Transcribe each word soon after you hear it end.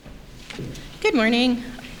Good morning.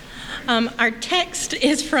 Our text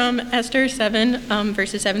is from Esther 7,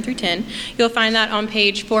 verses 7 through 10. You'll find that on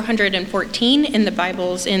page 414 in the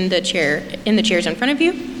Bibles in the chairs in front of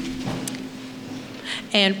you.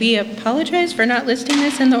 And we apologize for not listing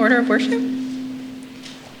this in the order of worship.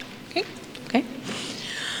 Okay.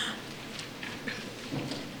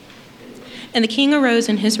 And the king arose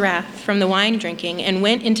in his wrath from the wine drinking and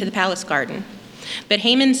went into the palace garden. But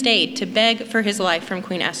Haman stayed to beg for his life from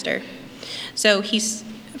Queen Esther.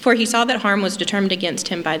 For he saw that harm was determined against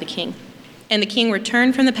him by the king. And the king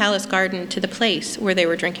returned from the palace garden to the place where they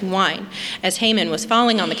were drinking wine, as Haman was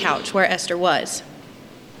falling on the couch where Esther was.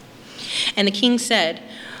 And the king said,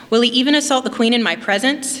 "Will he even assault the queen in my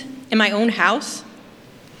presence, in my own house?"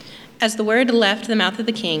 As the word left the mouth of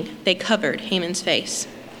the king, they covered Haman's face.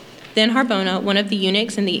 Then Harbona, one of the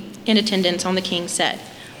eunuchs in attendance on the king, said,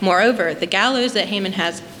 "Moreover, the gallows that Haman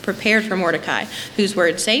has prepared for Mordecai, whose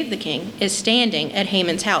word saved the king, is standing at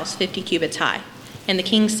Haman's house 50 cubits high." And the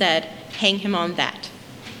king said, "Hang him on that."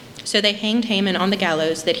 So they hanged Haman on the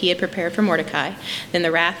gallows that he had prepared for Mordecai. Then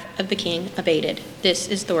the wrath of the king abated. This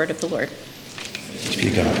is the word of the Lord. Thanks be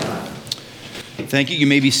to God. Thank you. You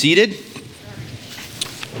may be seated.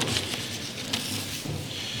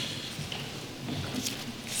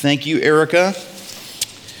 Thank you, Erica.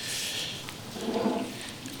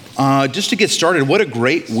 Just to get started, what a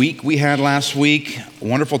great week we had last week. A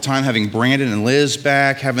wonderful time having Brandon and Liz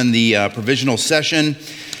back, having the provisional session.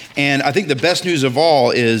 And I think the best news of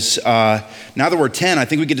all is now that we're 10, I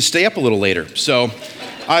think we get to stay up a little later. So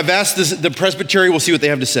I've asked the presbytery, we'll see what they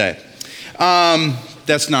have to say.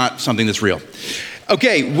 That's not something that's real.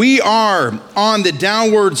 Okay, we are on the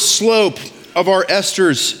downward slope of our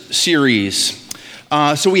Esther's series.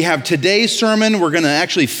 So we have today's sermon. We're going to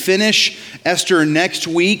actually finish Esther next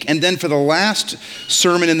week. And then for the last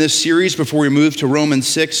sermon in this series, before we move to Romans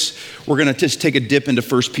 6, we're going to just take a dip into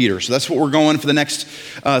 1 Peter. So that's what we're going for the next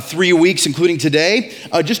 3 weeks, including today.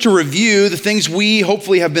 Just to review the things we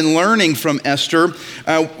hopefully have been learning from Esther.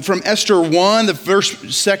 From Esther 1, the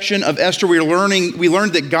first section of Esther, we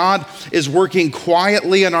learned that God is working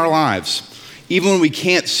quietly in our lives. Even when we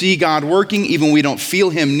can't see God working, even when we don't feel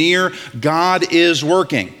him near, God is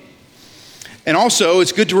working. And also,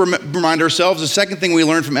 it's good to remind ourselves, the second thing we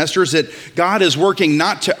learned from Esther is that God is working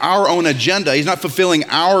not to our own agenda. He's not fulfilling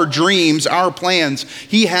our dreams, our plans.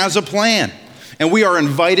 He has a plan, and we are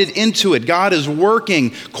invited into it. God is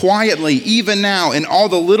working quietly, even now, in all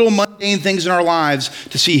the little mundane things in our lives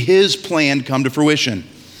to see his plan come to fruition.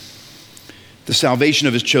 The salvation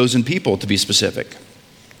of his chosen people, to be specific.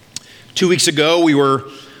 2 weeks ago, we were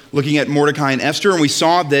looking at Mordecai and Esther, and we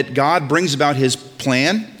saw that God brings about his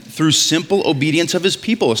plan through simple obedience of his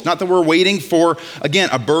people. It's not that we're waiting for, again,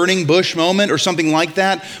 a burning bush moment or something like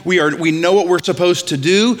that. We know what we're supposed to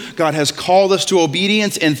do. God has called us to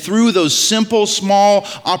obedience, and through those simple, small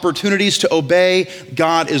opportunities to obey,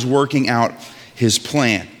 God is working out his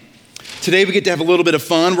plan. Today we get to have a little bit of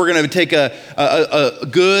fun. We're going to take a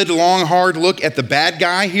good, long, hard look at the bad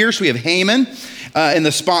guy here. So we have Haman in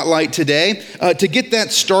the spotlight today. To get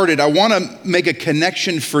that started, I want to make a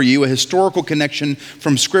connection for you, a historical connection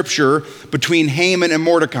from Scripture between Haman and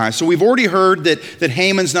Mordecai. So we've already heard that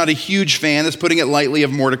Haman's not a huge fan, that's putting it lightly,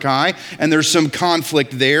 of Mordecai, and there's some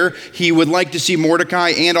conflict there. He would like to see Mordecai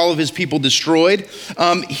and all of his people destroyed.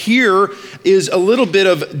 Here is a little bit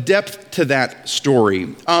of depth to that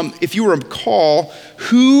story. If you recall,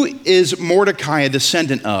 who is Mordecai a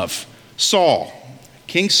descendant of? Saul.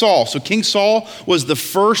 King Saul. So King Saul was the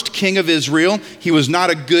first king of Israel. He was not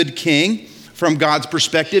a good king from God's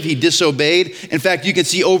perspective. He disobeyed. In fact, you can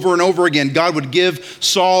see over and over again, God would give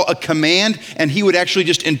Saul a command, and he would actually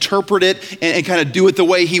just interpret it and kind of do it the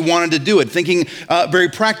way he wanted to do it, thinking very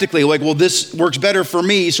practically, like, well, this works better for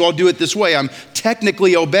me, so I'll do it this way. I'm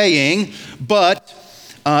technically obeying, but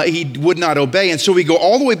he would not obey. And so we go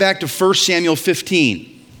all the way back to 1 Samuel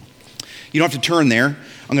 15. You don't have to turn there.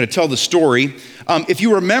 I'm going to tell the story. If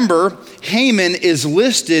you remember, Haman is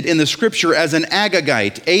listed in the scripture as an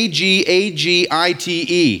Agagite, Agagite,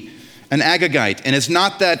 an Agagite. And it's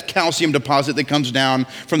not that calcium deposit that comes down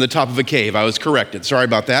from the top of a cave. I was corrected. Sorry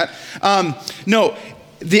about that. No,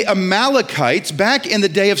 the Amalekites, back in the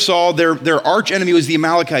day of Saul, their arch enemy was the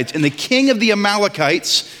Amalekites. And the king of the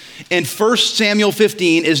Amalekites in 1 Samuel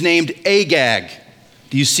 15 is named Agag.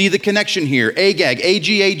 Do you see the connection here? Agag,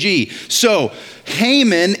 A-G-A-G. So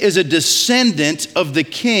Haman is a descendant of the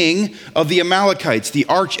king of the Amalekites, the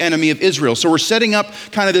arch enemy of Israel. So we're setting up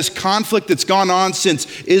kind of this conflict that's gone on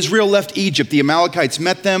since Israel left Egypt. The Amalekites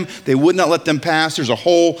met them. They would not let them pass. There's a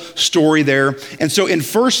whole story there. And so in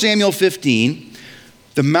 1 Samuel 15,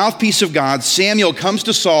 the mouthpiece of God, Samuel, comes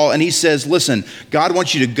to Saul and he says, listen, God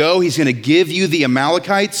wants you to go. He's going to give you the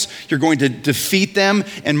Amalekites. You're going to defeat them.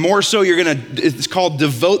 And more so, it's called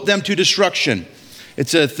devote them to destruction.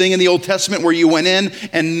 It's a thing in the Old Testament where you went in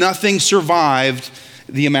and nothing survived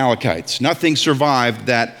the Amalekites. Nothing survived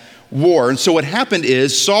that war. And so what happened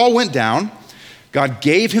is Saul went down. God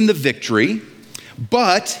gave him the victory,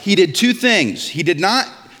 but he did two things. He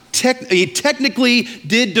technically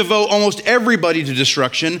did devote almost everybody to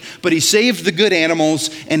destruction, but he saved the good animals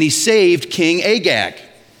and he saved King Agag.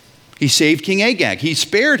 He saved King Agag. He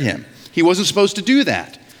spared him. He wasn't supposed to do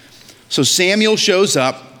that. So Samuel shows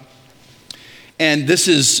up, and this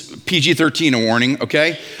is PG-13, a warning,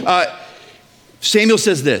 okay? Samuel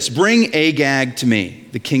says this, bring Agag to me,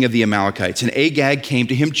 the king of the Amalekites. And Agag came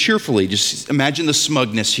to him cheerfully. Just imagine the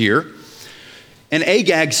smugness here. And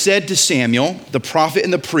Agag said to Samuel, the prophet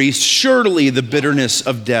and the priest, surely the bitterness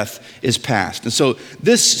of death is past. And so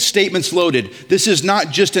this statement's loaded. This is not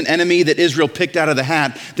just an enemy that Israel picked out of the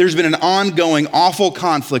hat. There's been an ongoing, awful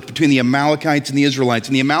conflict between the Amalekites and the Israelites.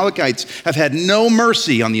 And the Amalekites have had no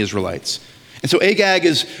mercy on the Israelites. And so Agag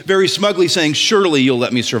is very smugly saying, surely you'll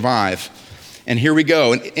let me survive. And here we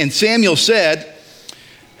go. And Samuel said,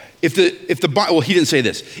 if the Bible, well, he didn't say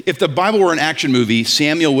this. If the Bible were an action movie,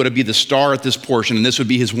 Samuel would be the star at this portion, and this would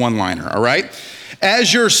be his one-liner, all right?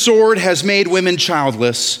 As your sword has made women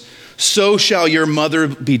childless, so shall your mother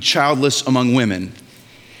be childless among women.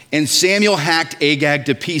 And Samuel hacked Agag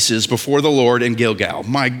to pieces before the Lord in Gilgal.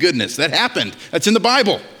 My goodness, that happened. That's in the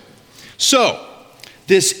Bible. So,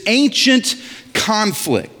 this ancient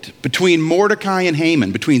conflict between Mordecai and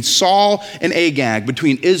Haman, between Saul and Agag,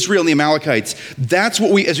 between Israel and the Amalekites, that's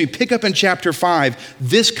what as we pick up in chapter 5,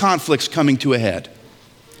 this conflict's coming to a head.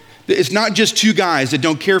 It's not just two guys that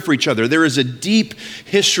don't care for each other. There is a deep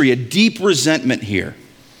history, a deep resentment here.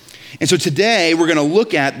 And so today we're going to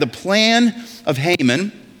look at the plan of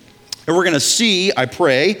Haman, and we're going to see, I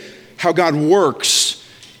pray, how God works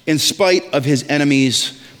in spite of his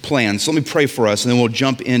enemies' plans. So let me pray for us, and then we'll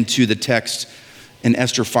jump into the text in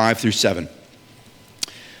Esther 5 through 7.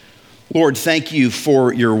 Lord, thank you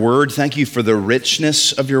for your word. Thank you for the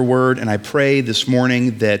richness of your word. And I pray this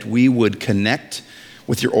morning that we would connect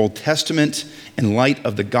with your Old Testament in light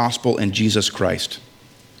of the gospel in Jesus Christ.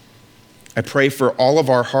 I pray for all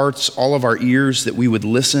of our hearts, all of our ears, that we would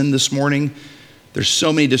listen this morning. There's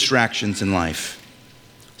so many distractions in life.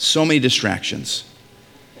 So many distractions.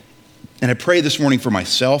 And I pray this morning for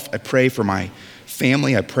myself. I pray for my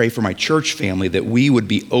family. I pray for my church family that we would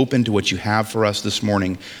be open to what you have for us this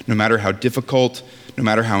morning, no matter how difficult, no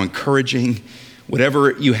matter how encouraging,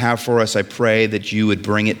 whatever you have for us, I pray that you would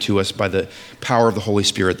bring it to us by the power of the Holy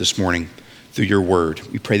Spirit this morning through your word.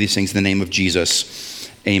 We pray these things in the name of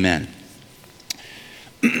Jesus. Amen.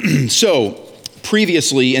 So,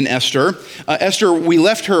 previously in Esther, we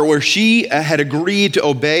left her where she had agreed to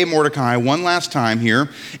obey Mordecai one last time here,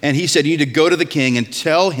 and he said, you need to go to the king and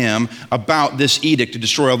tell him about this edict to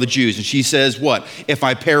destroy all the Jews. And she says, what? If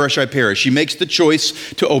I perish, I perish. She makes the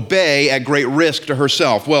choice to obey at great risk to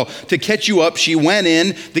herself. Well, to catch you up, she went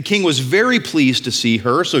in. The king was very pleased to see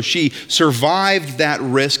her, so she survived that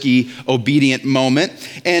risky, obedient moment.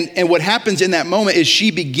 And what happens in that moment is she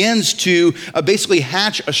begins to basically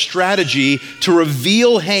hatch a strategy to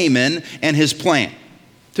reveal Haman and his plan,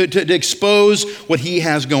 to expose what he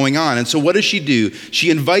has going on. And so what does she do? She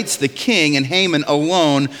invites the king and Haman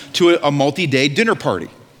alone to a multi-day dinner party.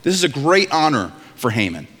 This is a great honor for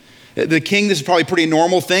Haman. The king, this is probably a pretty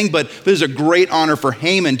normal thing, but this is a great honor for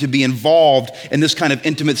Haman to be involved in this kind of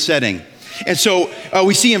intimate setting. And so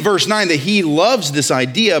we see in verse 9 that he loves this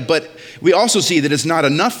idea, but we also see that it's not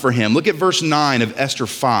enough for him. Look at verse 9 of Esther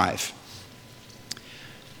 5.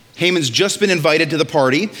 Haman's just been invited to the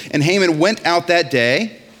party, and Haman went out that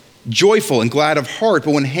day, joyful and glad of heart.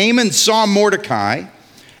 But when Haman saw Mordecai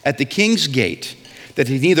at the king's gate, that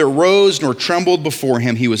he neither rose nor trembled before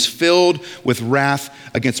him, he was filled with wrath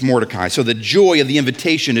against Mordecai. So the joy of the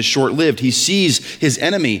invitation is short-lived. He sees his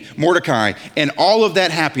enemy, Mordecai, and all of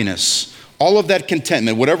that happiness, all of that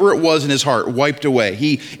contentment, whatever it was in his heart, wiped away.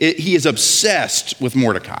 He is obsessed with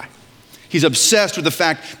Mordecai. He's obsessed with the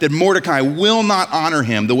fact that Mordecai will not honor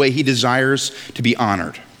him the way he desires to be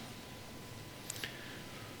honored.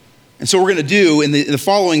 And so we're going to do, in the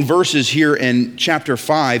following verses here in chapter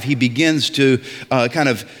 5, he begins to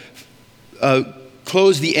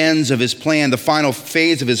close the ends of his plan, the final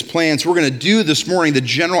phase of his plan. So we're going to do this morning, the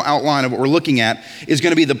general outline of what we're looking at is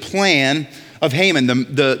going to be the plan of Haman,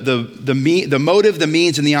 the motive, the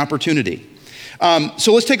means, and the opportunity.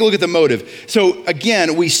 So let's take a look at the motive. So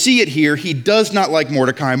again, we see it here. He does not like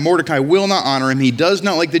Mordecai. Mordecai will not honor him. He does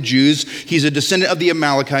not like the Jews. He's a descendant of the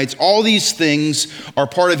Amalekites. All these things are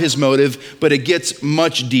part of his motive, but it gets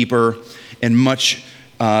much deeper and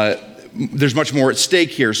there's much more at stake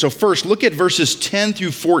here. So first, look at verses 10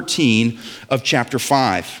 through 14 of chapter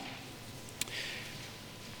 5.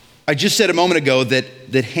 I just said a moment ago that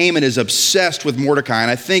Haman is obsessed with Mordecai,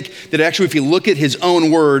 and I think that actually if you look at his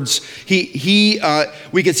own words, we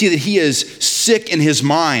can see that he is sick in his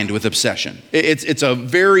mind with obsession. It's a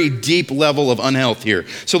very deep level of unhealth here.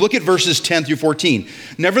 So look at verses 10 through 14.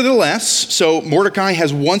 Nevertheless, so Mordecai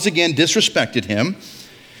has once again disrespected him.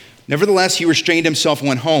 Nevertheless, he restrained himself and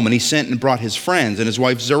went home, and he sent and brought his friends and his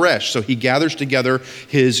wife Zeresh. So he gathers together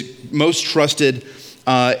his most trusted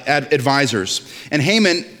advisors. And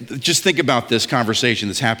Haman, just think about this conversation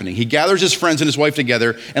that's happening. He gathers his friends and his wife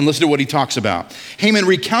together, and listen to what he talks about. Haman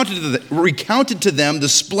recounted to them the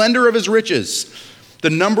splendor of his riches, the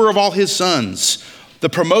number of all his sons, the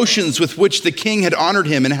promotions with which the king had honored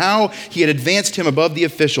him, and how he had advanced him above the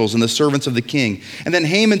officials and the servants of the king. And then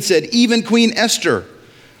Haman said, even Queen Esther,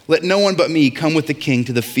 let no one but me come with the king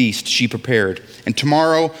to the feast she prepared. And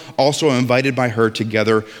tomorrow also I'm invited by her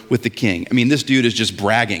together with the king. I mean, this dude is just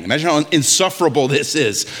bragging. Imagine how insufferable this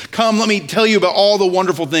is. Come, let me tell you about all the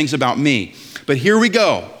wonderful things about me. But here we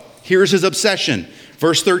go. Here's his obsession.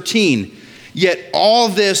 Verse 13, yet all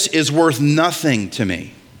this is worth nothing to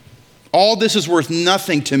me. All this is worth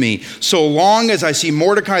nothing to me, so long as I see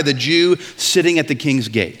Mordecai the Jew sitting at the king's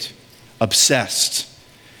gate, obsessed.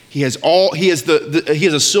 He has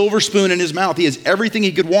a silver spoon in his mouth. He has everything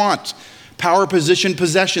he could want. Power, position,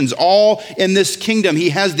 possessions, all in this kingdom. He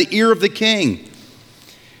has the ear of the king.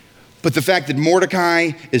 But the fact that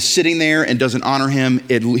Mordecai is sitting there and doesn't honor him,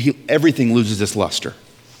 everything loses its luster.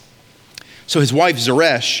 So his wife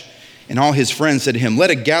Zeresh and all his friends said to him, let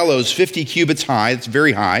a gallows 50 cubits high, that's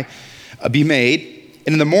very high, be made.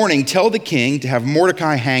 And in the morning, tell the king to have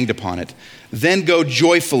Mordecai hanged upon it. Then go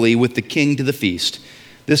joyfully with the king to the feast.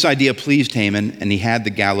 This idea pleased Haman, and he had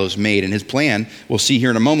the gallows made. And his plan, we'll see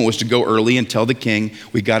here in a moment, was to go early and tell the king,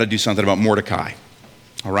 we got to do something about Mordecai.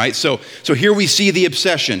 All right, so here we see the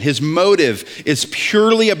obsession. His motive is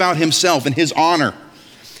purely about himself and his honor.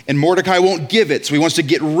 And Mordecai won't give it, so he wants to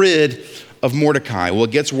get rid of Mordecai. Well,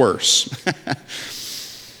 it gets worse.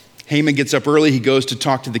 Haman gets up early. He goes to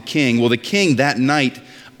talk to the king. Well, the king that night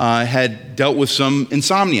had dealt with some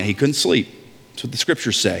insomnia. He couldn't sleep. That's what the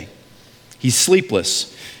scriptures say. He's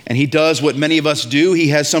sleepless, and he does what many of us do. He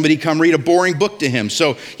has somebody come read a boring book to him.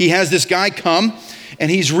 So he has this guy come, and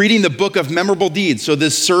he's reading the book of memorable deeds. So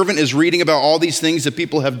this servant is reading about all these things that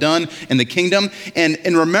people have done in the kingdom. And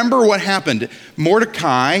remember what happened.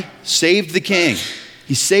 Mordecai saved the king.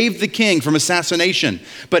 He saved the king from assassination,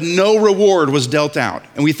 but no reward was dealt out.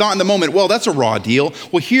 And we thought in the moment, well, that's a raw deal.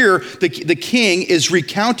 Well, here, the king is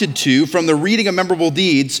recounted to, from the reading of memorable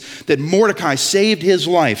deeds, that Mordecai saved his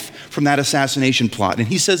life from that assassination plot. And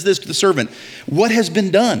he says this to the servant, what has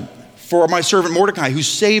been done for my servant Mordecai, who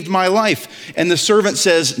saved my life? And the servant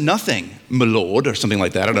says, nothing, my lord, or something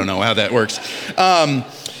like that. I don't know how that works.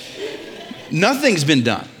 Nothing's been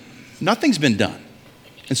done. Nothing's been done.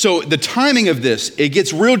 And so the timing of this, it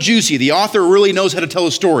gets real juicy. The author really knows how to tell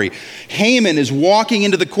a story. Haman is walking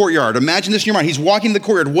into the courtyard. Imagine this in your mind. He's walking in the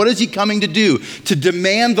courtyard. What is he coming to do? To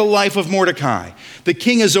demand the life of Mordecai. The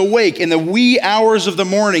king is awake in the wee hours of the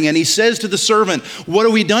morning, and he says to the servant, what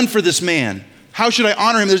have we done for this man? How should I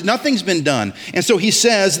honor him? Nothing's been done. And so he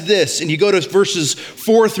says this, and you go to verses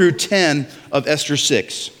 4 through 10 of Esther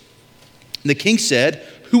 6. And the king said,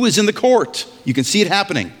 who is in the court? You can see it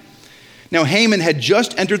happening. Now Haman had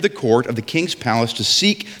just entered the court of the king's palace to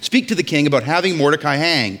speak to the king about having Mordecai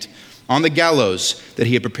hanged on the gallows that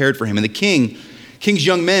he had prepared for him. And the king's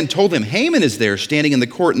young men told him, Haman is there standing in the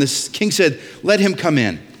court. And the king said, let him come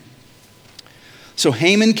in. So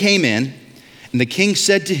Haman came in, and the king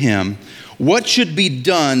said to him, what should be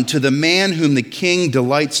done to the man whom the king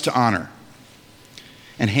delights to honor?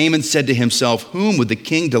 And Haman said to himself, whom would the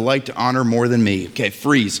king delight to honor more than me? Okay,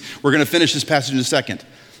 freeze. We're going to finish this passage in a second.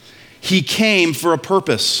 He came for a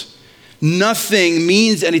purpose. Nothing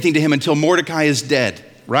means anything to him until Mordecai is dead,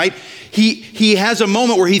 right? He has a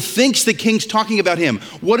moment where he thinks the king's talking about him.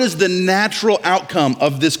 What is the natural outcome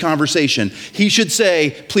of this conversation? He should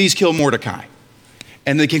say, please kill Mordecai.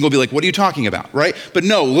 And the king will be like, what are you talking about, right? But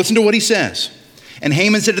no, listen to what he says. And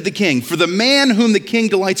Haman said to the king, for the man whom the king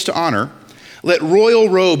delights to honor, let royal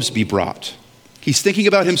robes be brought. He's thinking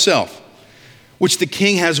about himself, which the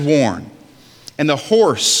king has worn, and the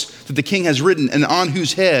horse that the king has ridden, and on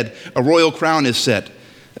whose head a royal crown is set.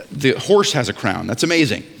 The horse has a crown. That's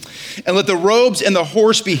amazing. And let the robes and the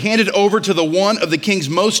horse be handed over to the one of the king's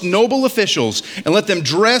most noble officials, and let them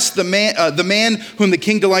dress the man whom the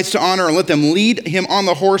king delights to honor, and let them lead him on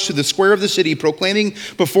the horse to the square of the city, proclaiming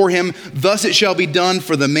before him, thus it shall be done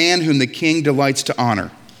for the man whom the king delights to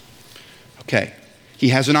honor. Okay, he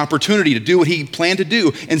has an opportunity to do what he planned to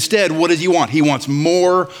do. Instead, what does he want? He wants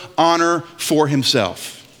more honor for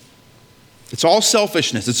himself. It's all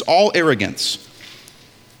selfishness. It's all arrogance.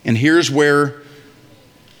 And here's where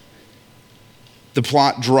the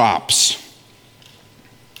plot drops.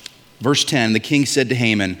 Verse 10, the king said to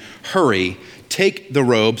Haman, hurry, take the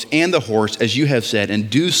robes and the horse, as you have said, and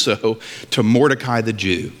do so to Mordecai the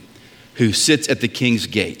Jew, who sits at the king's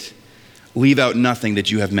gate. Leave out nothing that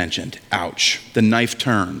you have mentioned. Ouch, the knife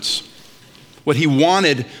turns. What he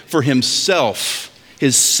wanted for himself,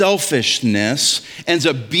 his selfishness, ends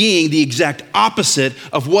up being the exact opposite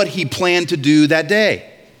of what he planned to do that day.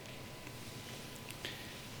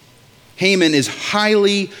 Haman is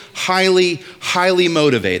highly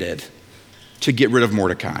motivated to get rid of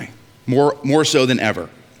Mordecai, more so than ever.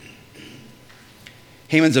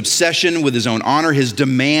 Haman's obsession with his own honor, his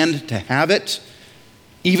demand to have it,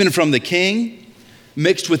 even from the king,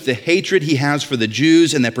 mixed with the hatred he has for the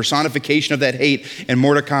Jews and that personification of that hate and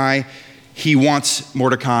Mordecai, he wants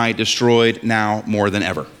Mordecai destroyed now more than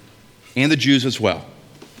ever, and the Jews as well.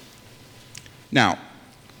 Now,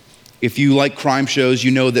 if you like crime shows, you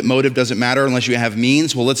know that motive doesn't matter unless you have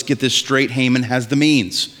means. Well, let's get this straight. Haman has the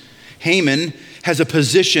means. Haman has a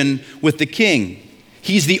position with the king.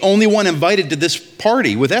 He's the only one invited to this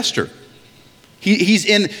party with Esther.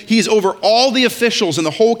 He's over all the officials in the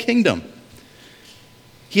whole kingdom.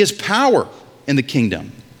 He has power in the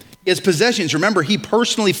kingdom. He has possessions. Remember, he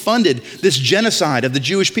personally funded this genocide of the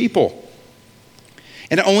Jewish people.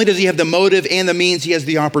 And not only does he have the motive and the means, he has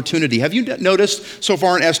the opportunity. Have you noticed so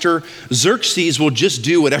far in Esther, Xerxes will just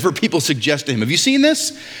do whatever people suggest to him. Have you seen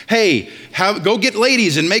this? Hey, go get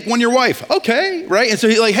ladies and make one your wife. Okay, right? And so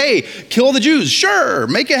he's like, hey, kill the Jews. Sure,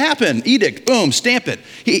 make it happen. Edict, boom, stamp it.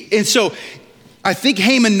 And so I think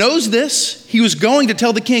Haman knows this. He was going to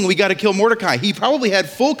tell the king, we got to kill Mordecai. He probably had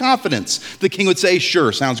full confidence the king would say,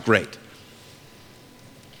 sure, sounds great.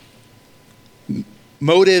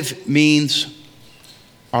 Motive means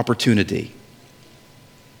opportunity.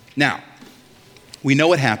 Now, we know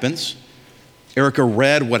what happens. Erica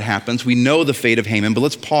read what happens. We know the fate of Haman, but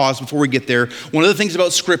let's pause before we get there. One of the things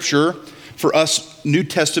about Scripture for us New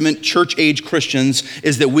Testament church-age Christians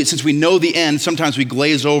is that since we know the end, sometimes we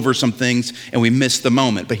glaze over some things and we miss the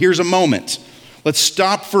moment. But here's a moment. Let's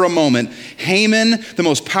stop for a moment. Haman, the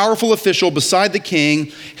most powerful official beside the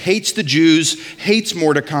king, hates the Jews, hates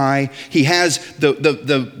Mordecai. He has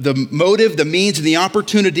the motive, the means, and the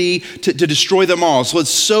opportunity to destroy them all. So let's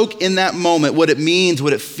soak in that moment what it means,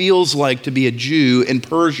 what it feels like to be a Jew in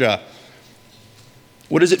Persia.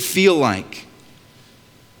 What does it feel like?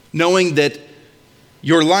 Knowing that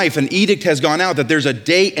your life, an edict has gone out that there's a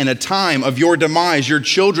date and a time of your demise. Your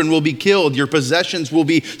children will be killed. Your possessions will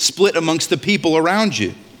be split amongst the people around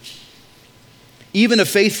you. Even a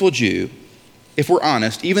faithful Jew, if we're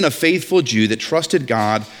honest, even a faithful Jew that trusted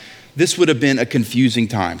God, this would have been a confusing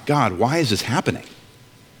time. God, why is this happening?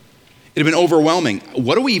 It'd have been overwhelming.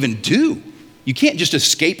 What do we even do? You can't just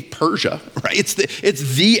escape Persia, right?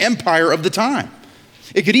 It's the empire of the time.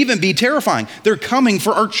 It could even be terrifying. They're coming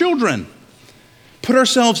for our children. Put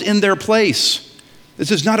ourselves in their place.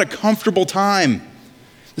 This is not a comfortable time.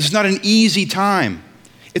 This is not an easy time.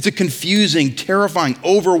 It's a confusing, terrifying,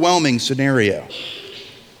 overwhelming scenario.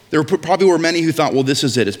 There probably were many who thought, well, this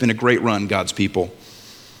is it. It's been a great run, God's people.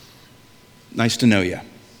 Nice to know you.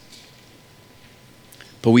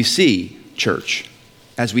 But we see, church,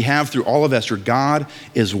 as we have through all of Esther, God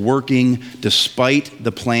is working despite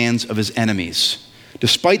the plans of his enemies.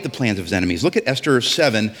 Despite the plans of his enemies. Look at Esther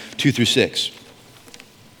 7, 2 through 6.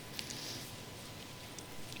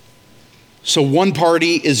 So one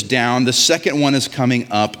party is down, the second one is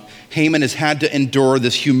coming up. Haman has had to endure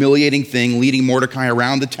this humiliating thing, leading Mordecai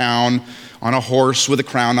around the town on a horse with a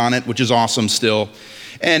crown on it, which is awesome still.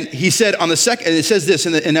 And he said on the second, and it says this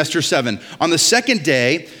in Esther 7, on the second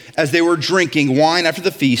day, as they were drinking wine after the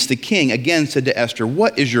feast, the king again said to Esther,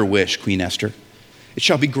 what is your wish, Queen Esther? It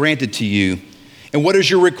shall be granted to you. And what is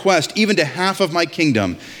your request? Even to half of my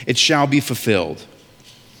kingdom, it shall be fulfilled.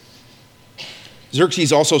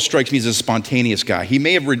 Xerxes also strikes me as a spontaneous guy. He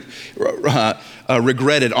may have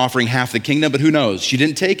regretted offering half the kingdom, but who knows? She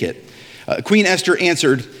didn't take it. Queen Esther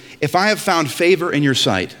answered, if I have found favor in your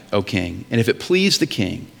sight, O king, and if it please the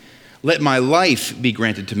king, let my life be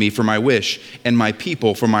granted to me for my wish and my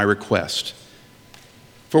people for my request.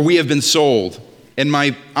 For we have been sold and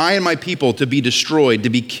I and my people to be destroyed, to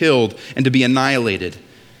be killed, and to be annihilated.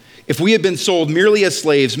 If we had been sold merely as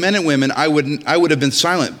slaves, men and women, I would have been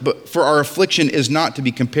silent, but for our affliction is not to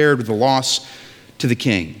be compared with the loss to the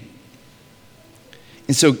king."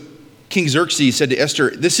 And so King Xerxes said to Esther,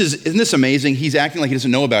 isn't this amazing? He's acting like he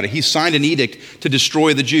doesn't know about it. He signed an edict to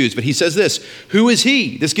destroy the Jews. But he says this, who is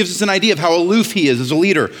he? This gives us an idea of how aloof he is as a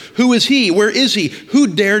leader. Who is he? Where is he? Who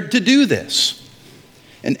dared to do this?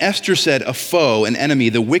 And Esther said, a foe, an enemy,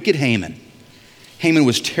 the wicked Haman. Haman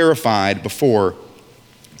was terrified before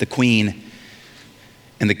the queen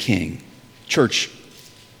and the king. Church,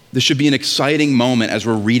 this should be an exciting moment as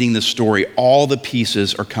we're reading this story. All the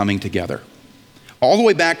pieces are coming together. All the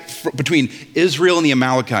way back between Israel and the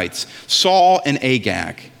Amalekites, Saul and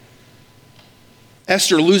Agag,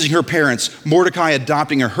 Esther losing her parents, Mordecai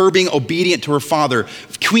adopting her being obedient to her father,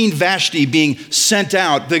 Queen Vashti being sent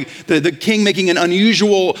out, the king making an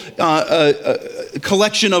unusual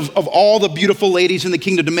collection of all the beautiful ladies in the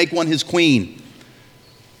kingdom to make one his queen.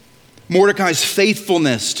 Mordecai's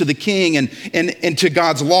faithfulness to the king and to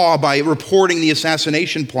God's law by reporting the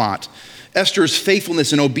assassination plot. Esther's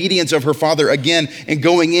faithfulness and obedience of her father again and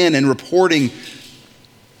going in and reporting,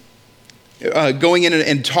 going in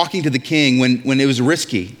and talking to the king when it was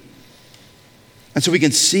risky. And so we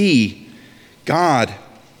can see God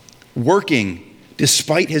working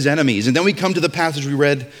despite his enemies. And then we come to the passage we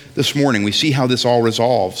read this morning. We see how this all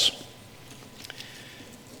resolves.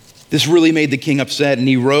 This really made the king upset, and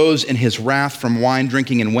he rose in his wrath from wine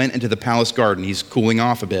drinking and went into the palace garden. He's cooling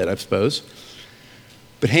off a bit, I suppose.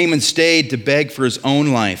 But Haman stayed to beg for his own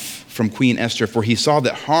life from Queen Esther, for he saw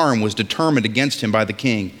that harm was determined against him by the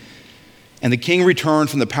king. And the king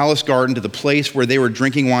returned from the palace garden to the place where they were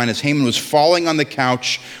drinking wine as Haman was falling on the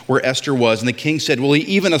couch where Esther was. And the king said, "Will he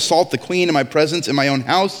even assault the queen in my presence in my own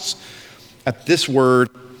house?" As this word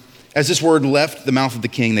left the mouth of the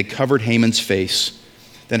king, they covered Haman's face.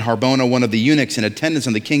 Then Harbona, one of the eunuchs in attendance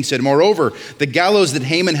on the king, said, "Moreover, the gallows that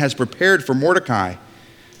Haman has prepared for Mordecai,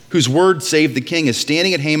 whose word saved the king, is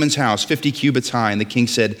standing at Haman's house, 50 cubits high." And the king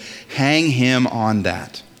said, "Hang him on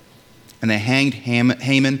that." And they hanged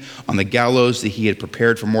Haman on the gallows that he had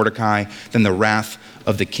prepared for Mordecai. Then the wrath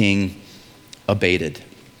of the king abated.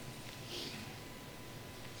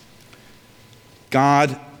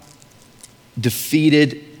 God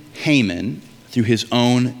defeated Haman through his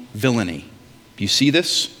own villainy. Do you see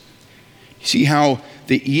this? You see how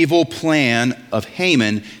the evil plan of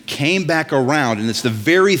Haman came back around, and it's the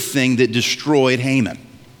very thing that destroyed Haman.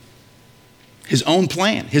 His own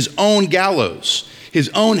plan, his own gallows, his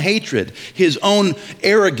own hatred, his own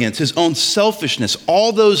arrogance, his own selfishness,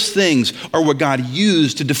 all those things are what God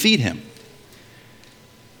used to defeat him.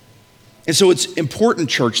 And so it's important,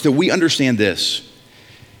 church, that we understand this.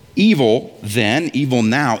 Evil then, evil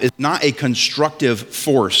now, is not a constructive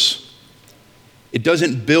force. It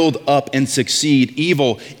doesn't build up and succeed.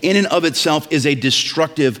 Evil in and of itself is a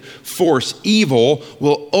destructive force. Evil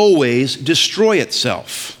will always destroy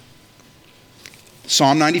itself.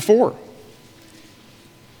 Psalm 94.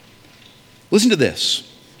 Listen to this.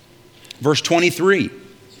 Verse 23.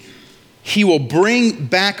 He will bring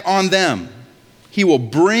back on them. He will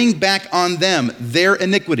bring back on them their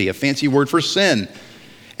iniquity, a fancy word for sin,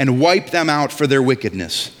 and wipe them out for their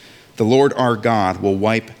wickedness. The Lord our God will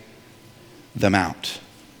wipe them out.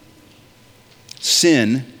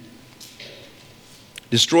 Sin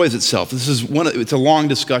destroys itself. It's a long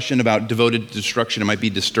discussion about devoted destruction. It might be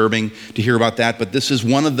disturbing to hear about that, but this is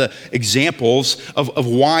one of the examples of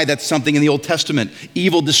why that's something in the Old Testament.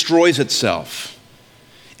 Evil destroys itself.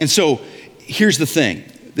 And so here's the thing.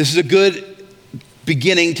 This is a good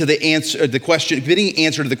beginning to the answer to the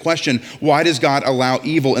question, why does God allow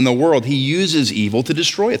evil in the world? He uses evil to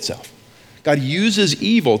destroy itself. God uses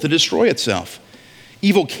evil to destroy itself.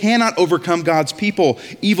 Evil cannot overcome God's people.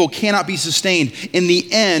 Evil cannot be sustained. In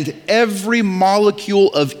the end, every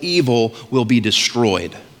molecule of evil will be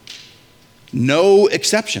destroyed. No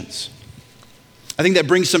exceptions. I think that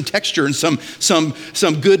brings some texture and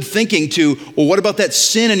some good thinking to, well, what about that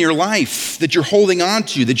sin in your life that you're holding on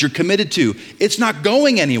to, that you're committed to? It's not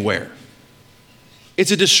going anywhere. It's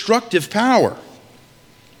a destructive power.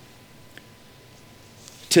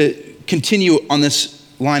 To continue on this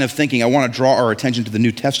line of thinking, I want to draw our attention to the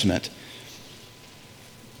New Testament.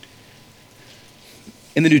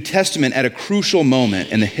 In the New Testament, at a crucial moment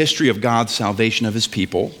in the history of God's salvation of his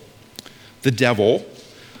people, the devil,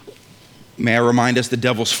 may I remind us, the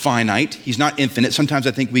devil's finite. He's not infinite. Sometimes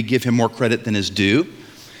I think we give him more credit than is due.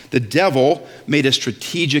 The devil made a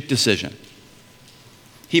strategic decision.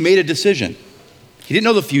 He made a decision. He didn't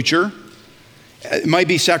know the future. It might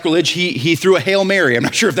be sacrilege. He threw a Hail Mary. I'm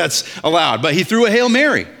not sure if that's allowed, but he threw a Hail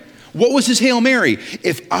Mary. What was his Hail Mary?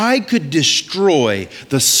 If I could destroy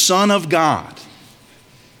the Son of God,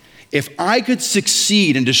 if I could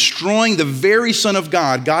succeed in destroying the very Son of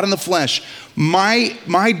God, God in the flesh,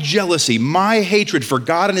 my jealousy, my hatred for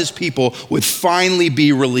God and his people would finally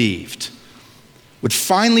be relieved. Would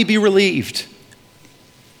finally be relieved.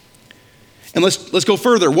 And let's go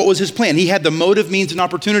further. What was his plan? He had the motive, means, and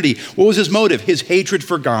opportunity. What was his motive? His hatred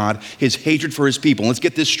for God, his hatred for his people. And let's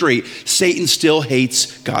get this straight. Satan still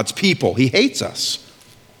hates God's people. He hates us.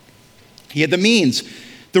 He had the means.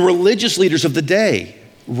 The religious leaders of the day,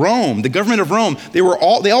 Rome, the government of Rome, they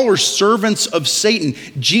all were servants of Satan.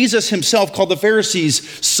 Jesus himself called the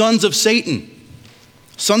Pharisees sons of Satan,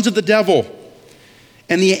 sons of the devil.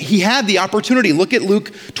 And he had the opportunity. Look at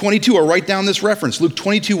Luke 22, or write down this reference, Luke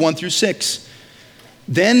 22, 1-6.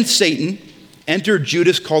 Then Satan entered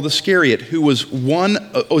Judas called Iscariot, who was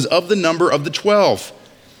of the number of the 12.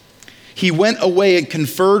 He went away and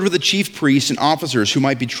conferred with the chief priests and officers who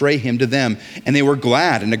might betray him to them, and they were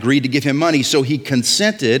glad and agreed to give him money. So he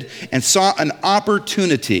consented and saw an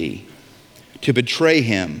opportunity to betray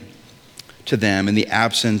him to them in the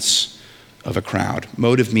absence of a crowd.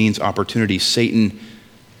 Motive means opportunity. Satan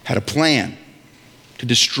had a plan to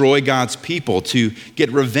destroy God's people, to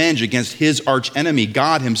get revenge against his archenemy,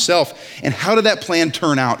 God himself. And how did that plan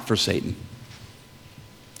turn out for Satan?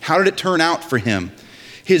 How did it turn out for him?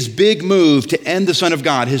 His big move to end the Son of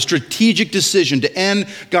God, his strategic decision to end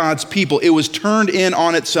God's people, it was turned in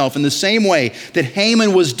on itself in the same way that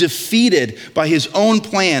Haman was defeated by his own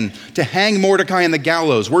plan to hang Mordecai on the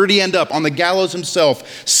gallows. Where did he end up? On the gallows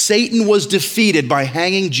himself. Satan was defeated by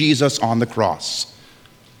hanging Jesus on the cross.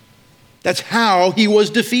 That's how he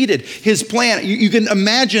was defeated. His plan, you can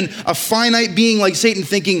imagine a finite being like Satan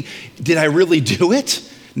thinking, did I really do it?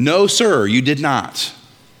 No, sir, you did not.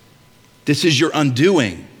 This is your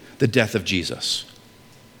undoing, the death of Jesus.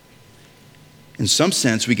 In some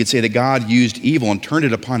sense, we could say that God used evil and turned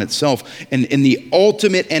it upon itself and in the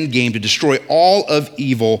ultimate end game to destroy all of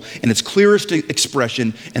evil in its clearest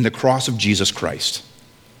expression in the cross of Jesus Christ.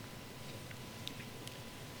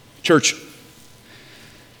 Church,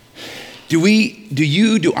 do we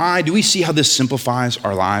see how this simplifies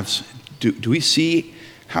our lives? Do we see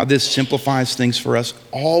how this simplifies things for us?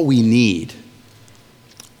 All we need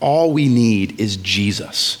is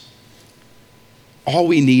Jesus. All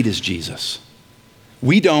we need is Jesus.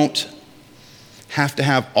 We don't have to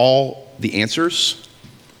have all the answers.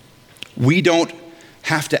 We don't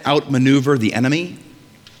have to outmaneuver the enemy.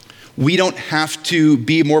 We don't have to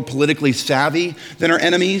be more politically savvy than our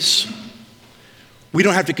enemies. We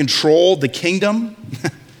don't have to control the kingdom.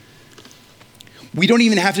 We don't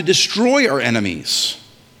even have to destroy our enemies.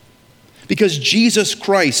 Because Jesus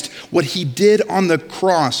Christ, what he did on the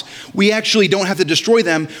cross, we actually don't have to destroy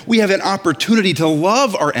them. We have an opportunity to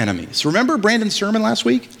love our enemies. Remember Brandon's sermon last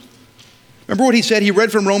week? Remember what he said? He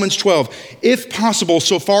read from Romans 12. If possible,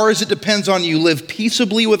 so far as it depends on you, live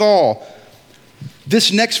peaceably with all.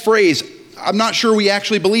 This next phrase, I'm not sure we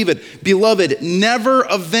actually believe it. Beloved, never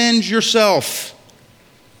avenge yourself,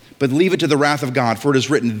 but leave it to the wrath of God. For it is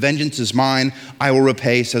written, vengeance is mine, I will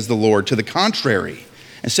repay, says the Lord. To the contrary,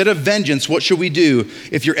 instead of vengeance, what should we do?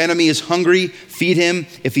 If your enemy is hungry, feed him.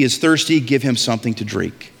 If he is thirsty, give him something to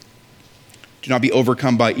drink. Do not be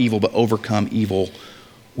overcome by evil, but overcome evil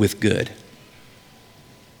with good.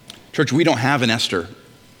 Church, we don't have an Esther.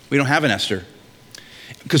 We don't have an Esther.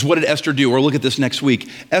 Because what did Esther do? We'll look at this next week.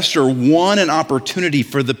 Esther won an opportunity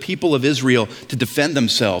for the people of Israel to defend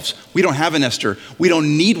themselves. We don't have an Esther. We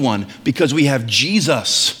don't need one because we have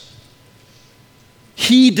Jesus.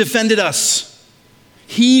 He defended us.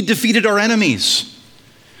 He defeated our enemies.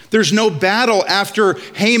 There's no battle after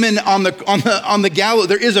Haman on the gallows.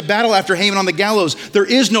 There is a battle after Haman on the gallows. There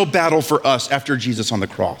is no battle for us after Jesus on the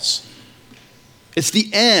cross. It's the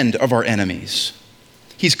end of our enemies.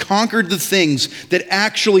 He's conquered the things that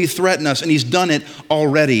actually threaten us, and he's done it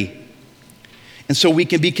already. And so we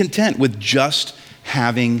can be content with just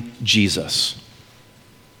having Jesus.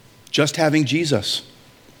 Just having Jesus.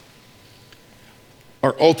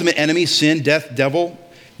 Our ultimate enemy, sin, death, devil,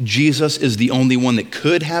 Jesus is the only one that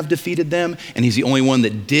could have defeated them, and he's the only one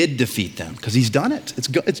that did defeat them because he's done it. It's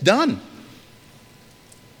done.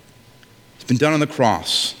 It's been done on the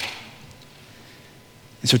cross.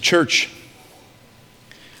 And so, church,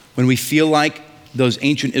 when we feel like those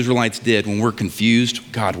ancient Israelites did, when we're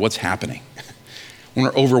confused, God, what's happening? When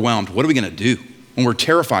we're overwhelmed, what are we going to do? When we're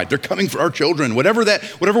terrified, they're coming for our children, whatever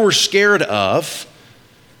we're scared of,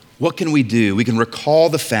 what can we do? We can recall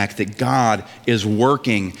the fact that God is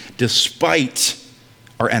working despite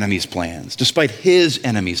our enemy's plans, despite his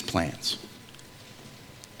enemy's plans.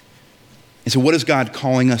 And so what is God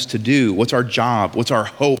calling us to do? What's our job? What's our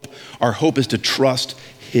hope? Our hope is to trust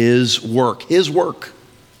his work,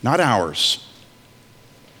 not ours.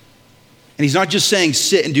 And he's not just saying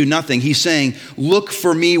sit and do nothing. He's saying, look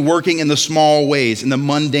for me working in the small ways, in the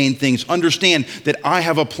mundane things. Understand that I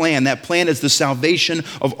have a plan. That plan is the salvation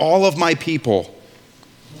of all of my people.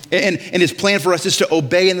 And his plan for us is to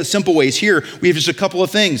obey in the simple ways. Here, we have just a couple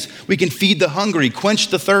of things. We can feed the hungry, quench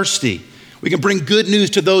the thirsty. We can bring good news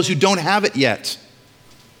to those who don't have it yet.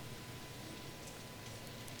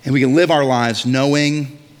 And we can live our lives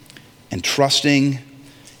knowing and trusting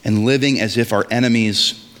and living as if our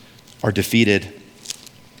enemies are defeated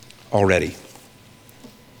already.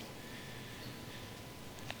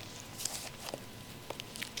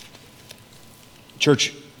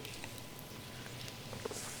 Church,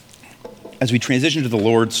 as we transition to the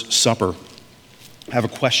Lord's Supper, I have a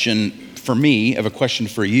question for me, I have a question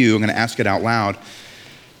for you. I'm going to ask it out loud.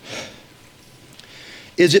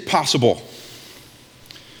 Is it possible?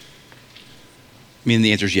 I mean,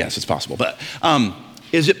 the answer is yes, it's possible. But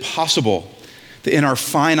is it possible that in our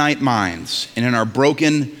finite minds and in our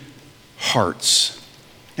broken hearts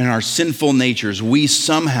and in our sinful natures, we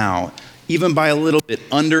somehow, even by a little bit,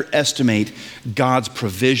 underestimate God's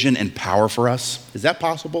provision and power for us? Is that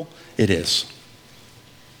possible? It is.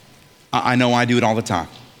 I know I do it all the time.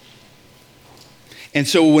 And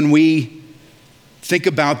so when we think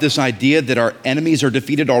about this idea that our enemies are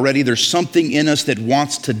defeated already, there's something in us that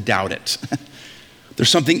wants to doubt it. There's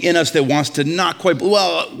something in us that wants to not quite,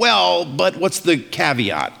 well, but what's the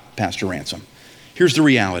caveat, Pastor Ransom? Here's the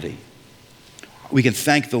reality. We can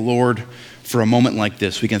thank the Lord for a moment like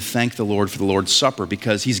this. We can thank the Lord for the Lord's Supper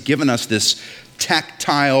because he's given us this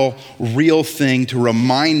tactile, real thing to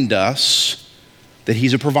remind us that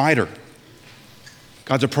he's a provider.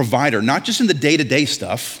 God's a provider, not just in the day-to-day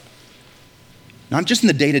stuff. Not just in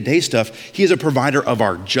the day-to-day stuff. He is a provider of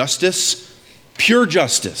our justice, pure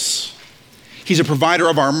justice. He's a provider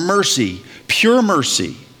of our mercy, pure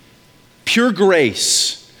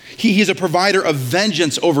grace. He is a provider of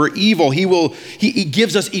vengeance over evil. He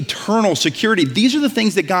gives us eternal security. These are the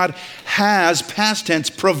things that God has, past tense,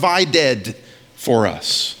 provided for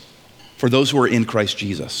us, for those who are in Christ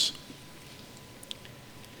Jesus.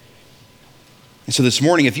 And so this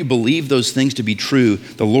morning, if you believe those things to be true,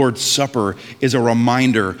 the Lord's Supper is a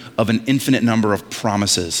reminder of an infinite number of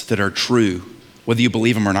promises that are true, whether you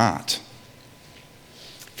believe them or not.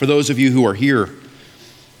 For those of you who are here,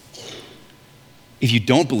 if you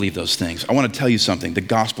don't believe those things, I want to tell you something. The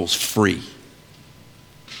gospel's free.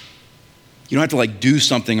 You don't have to do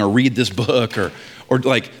something or read this book or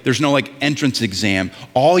there's no entrance exam.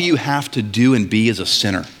 All you have to do and be is a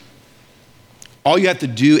sinner. All you have to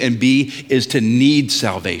do and be is to need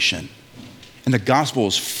salvation. And the gospel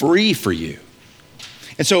is free for you.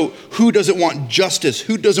 And so who doesn't want justice?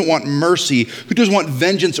 Who doesn't want mercy? Who doesn't want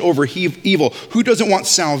vengeance over evil? Who doesn't want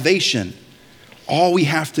salvation? All we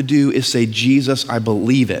have to do is say, Jesus, I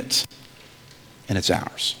believe it. And it's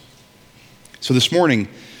ours. So this morning,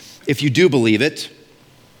 if you do believe it,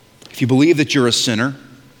 if you believe that you're a sinner,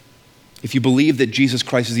 if you believe that Jesus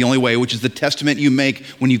Christ is the only way, which is the testament you make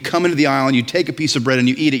when you come into the aisle and you take a piece of bread and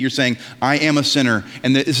you eat it, you're saying, I am a sinner,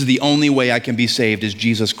 and this is the only way I can be saved is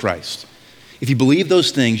Jesus Christ. If you believe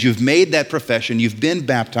those things, you've made that profession, you've been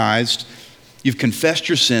baptized, you've confessed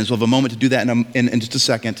your sins, we'll have a moment to do that in just a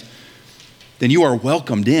second, then you are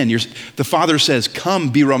welcomed in. The Father says,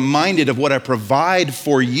 come, be reminded of what I provide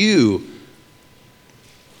for you.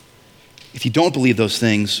 If you don't believe those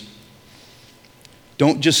things,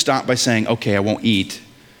 don't just stop by saying, okay, I won't eat.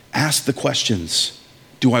 Ask the questions.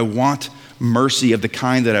 Do I want mercy of the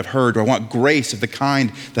kind that I've heard? Do I want grace of the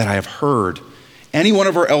kind that I have heard? Any one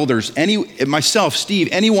of our elders, myself, Steve,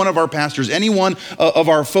 any one of our pastors, any one of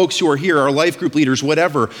our folks who are here, our life group leaders,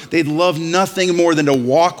 whatever, they'd love nothing more than to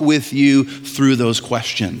walk with you through those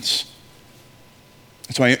questions.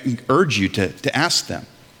 So I urge you to ask them.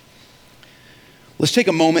 Let's take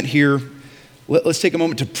a moment here. Let's take a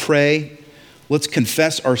moment to pray. Let's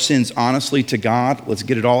confess our sins honestly to God. Let's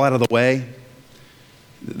get it all out of the way.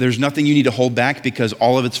 There's nothing you need to hold back because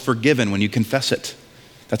all of it's forgiven when you confess it.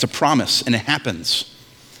 That's a promise, and it happens.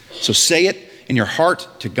 So say it in your heart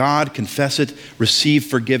to God, confess it, receive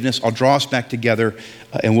forgiveness. I'll draw us back together,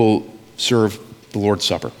 and we'll serve the Lord's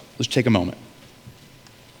Supper. Let's take a moment.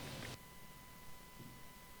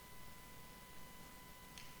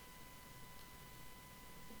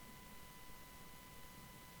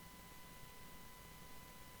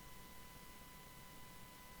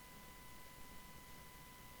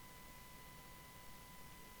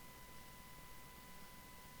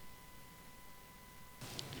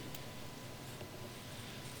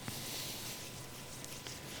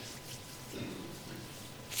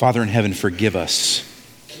 Father in heaven, forgive us.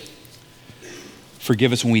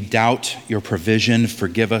 Forgive us when we doubt your provision.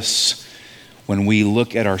 Forgive us when we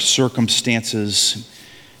look at our circumstances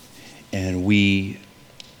and we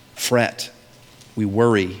fret, we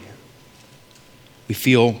worry, we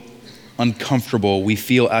feel uncomfortable, we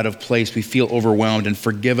feel out of place, we feel overwhelmed, and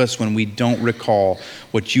forgive us when we don't recall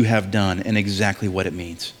what you have done and exactly what it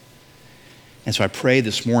means. And so I pray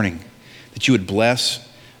this morning that you would bless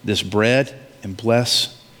this bread and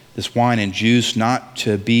bless this wine and juice, not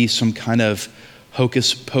to be some kind of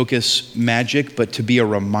hocus pocus magic, but to be a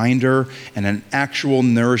reminder and an actual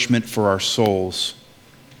nourishment for our souls.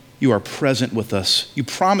 You are present with us. You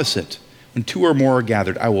promise it. When two or more are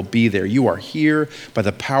gathered, I will be there. You are here by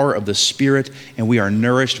the power of the Spirit, and we are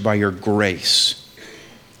nourished by your grace.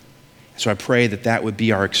 So I pray that that would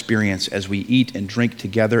be our experience as we eat and drink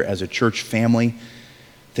together as a church family,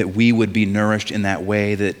 that we would be nourished in that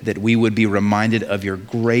way, that we would be reminded of your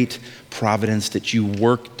great providence, that you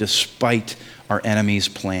work despite our enemies'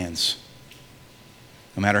 plans,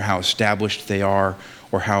 no matter how established they are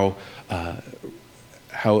or how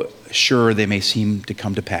sure they may seem to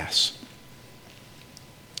come to pass.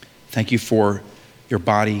 Thank you for your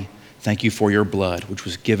body. Thank you for your blood, which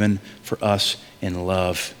was given for us in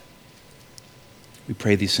love. We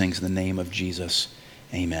pray these things in the name of Jesus.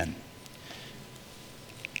 Amen.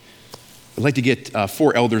 I'd like to get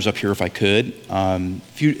 4 elders up here if I could. A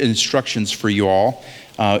few instructions for you all.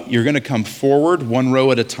 You're going to come forward 1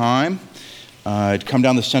 row at a time. Come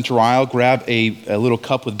down the center aisle, grab a little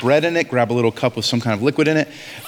cup with bread in it, grab a little cup with some kind of liquid in it.